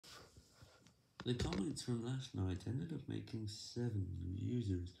The comments from last night ended up making 7 new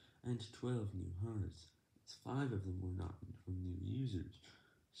users and 12 new hearts. 5 of them were not from new users,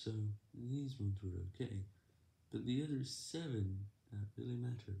 so these ones were okay, but the other 7 that really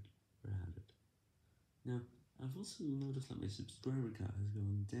mattered were added. Now, I've also noticed that my subscriber count has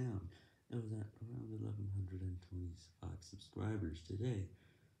gone down. It was at around 1125 subscribers today,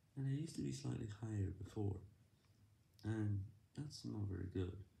 and it used to be slightly higher before, and that's not very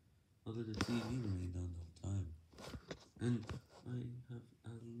good, although the TV remained on the whole time. And I have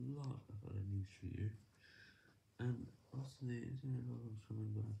a lot of other news for you, and also the internet was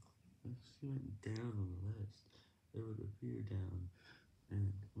coming back. It actually went down on the list. It would appear down,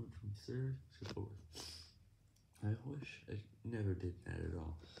 and went from 3rd to 4th. I wish I never did that at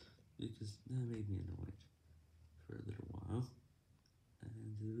all, because that made me annoyed for a little while, and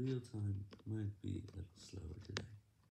the real time might be a little slower today.